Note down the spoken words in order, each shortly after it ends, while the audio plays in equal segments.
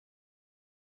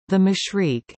The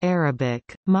Mashriq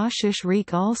Arabic,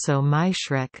 Mashriq also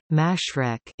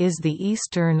Mashriq is the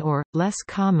eastern or, less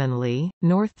commonly,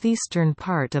 northeastern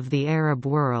part of the Arab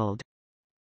world.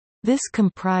 This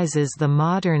comprises the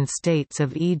modern states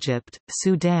of Egypt,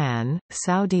 Sudan,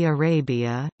 Saudi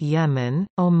Arabia, Yemen,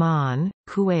 Oman,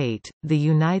 Kuwait, the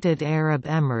United Arab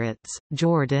Emirates,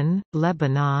 Jordan,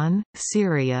 Lebanon,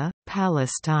 Syria,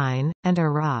 Palestine, and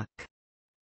Iraq.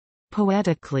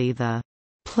 Poetically, the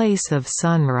place of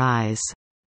sunrise.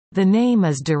 The name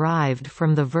is derived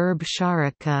from the verb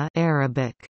sharaka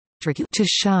Arabic, to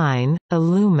shine,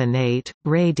 illuminate,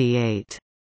 radiate,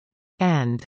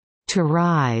 and to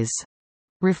rise,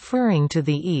 referring to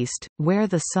the east, where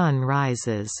the sun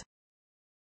rises.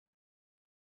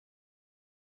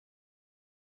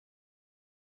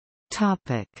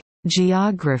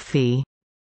 Geography.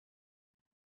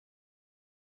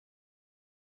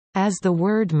 As the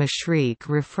word Mashriq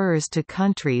refers to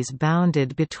countries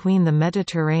bounded between the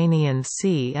Mediterranean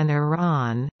Sea and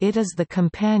Iran, it is the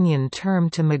companion term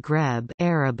to Maghreb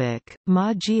Arabic,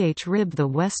 Maghrib, the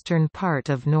western part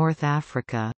of North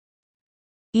Africa.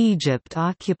 Egypt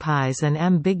occupies an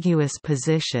ambiguous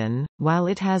position. While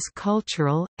it has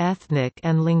cultural, ethnic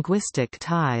and linguistic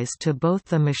ties to both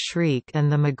the Mashriq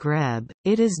and the Maghreb,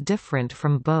 it is different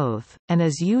from both, and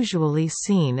is usually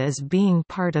seen as being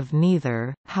part of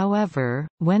neither. However,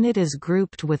 when it is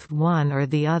grouped with one or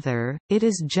the other, it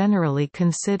is generally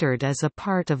considered as a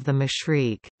part of the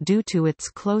Mashriq, due to its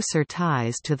closer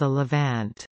ties to the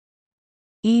Levant.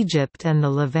 Egypt and the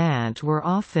Levant were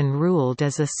often ruled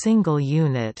as a single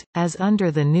unit, as under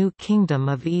the New Kingdom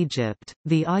of Egypt,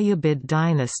 the Ayyubid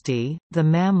dynasty, the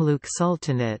Mamluk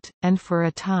Sultanate, and for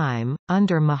a time,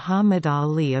 under Muhammad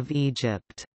Ali of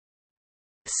Egypt.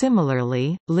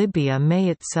 Similarly, Libya may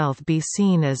itself be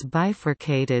seen as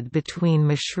bifurcated between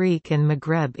Mashriq and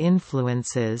Maghreb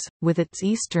influences, with its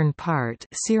eastern part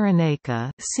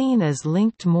Cyrenaica seen as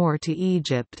linked more to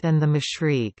Egypt and the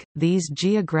Mashriq. These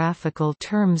geographical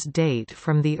terms date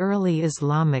from the early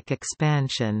Islamic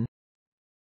expansion.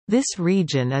 This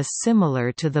region is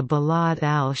similar to the Balad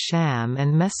al-Sham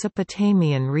and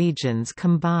Mesopotamian regions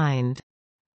combined.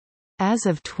 As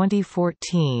of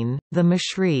 2014, the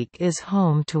Mashriq is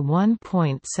home to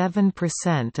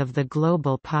 1.7% of the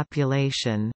global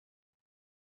population.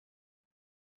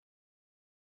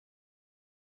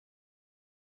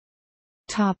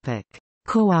 Topic: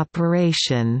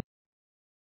 Cooperation.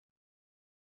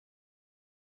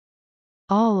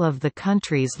 All of the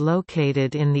countries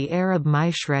located in the Arab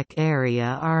Mashriq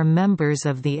area are members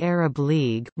of the Arab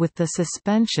League, with the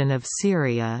suspension of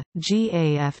Syria,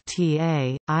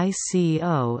 GAFTA,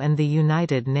 ICO and the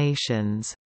United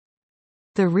Nations.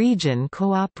 The region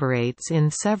cooperates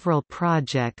in several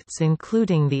projects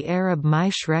including the Arab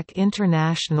Mashriq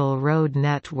International Road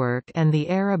Network and the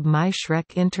Arab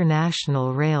Mashriq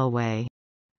International Railway.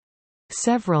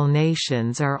 Several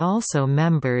nations are also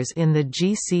members in the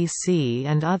GCC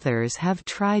and others have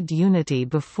tried unity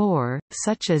before,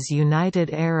 such as United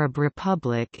Arab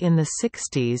Republic in the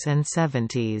 60s and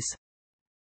 70s.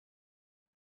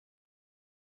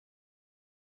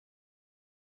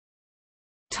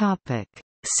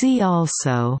 See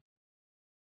also: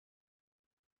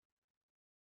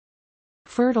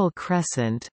 Fertile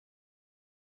Crescent,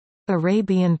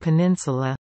 Arabian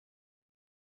Peninsula,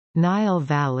 Nile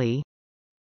Valley,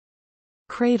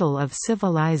 Cradle of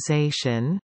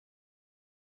Civilization,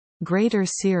 Greater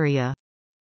Syria,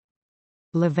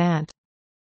 Levant,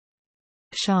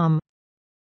 Sham,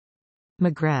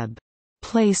 Maghreb,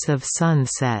 place of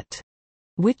sunset,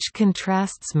 which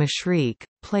contrasts Mashriq,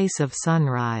 place of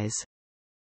sunrise.